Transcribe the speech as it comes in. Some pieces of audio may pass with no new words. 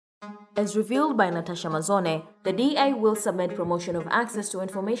As revealed by Natasha Mazzone, the DA will submit Promotion of Access to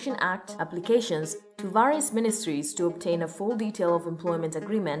Information Act applications to various ministries to obtain a full detail of employment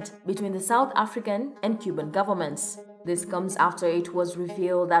agreement between the South African and Cuban governments. This comes after it was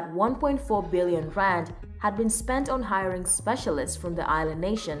revealed that 1.4 billion rand had been spent on hiring specialists from the island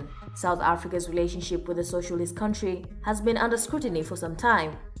nation. South Africa's relationship with the socialist country has been under scrutiny for some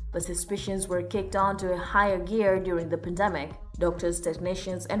time, but suspicions were kicked on to a higher gear during the pandemic. Doctors,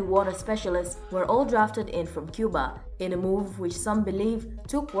 technicians, and water specialists were all drafted in from Cuba, in a move which some believe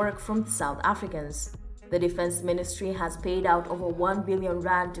took work from the South Africans. The Defense Ministry has paid out over 1 billion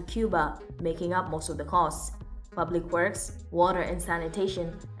rand to Cuba, making up most of the costs. Public Works, Water and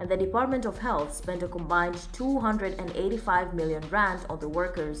Sanitation, and the Department of Health spent a combined 285 million rand on the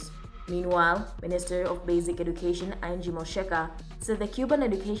workers. Meanwhile, Minister of Basic Education Angie Mosheka said the Cuban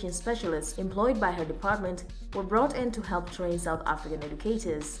education specialists employed by her department were brought in to help train South African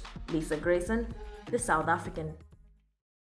educators. Lisa Grayson, The South African.